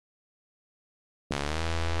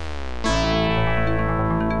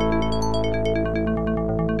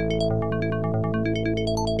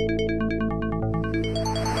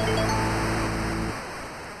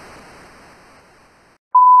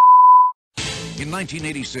In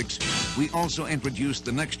 1986, we also introduced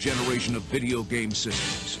the next generation of video game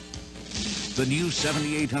systems, the new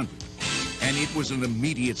 7800, and it was an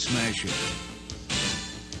immediate smash hit.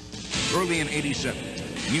 Early in 87,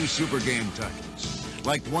 new super game titles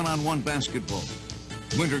like one-on-one basketball,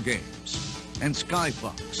 Winter Games, and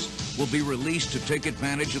Skyfox will be released to take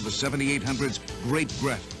advantage of the 7800's great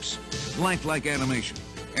graphics, lifelike animation,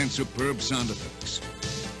 and superb sound effects.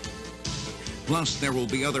 Plus, there will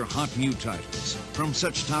be other hot new titles from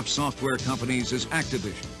such top software companies as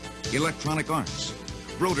Activision, Electronic Arts,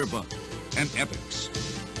 Broderbund, and Epix.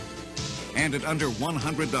 And at under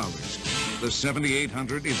 $100, the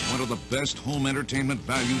 7800 is one of the best home entertainment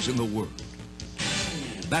values in the world.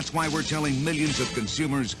 That's why we're telling millions of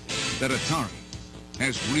consumers that Atari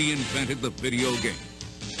has reinvented the video game.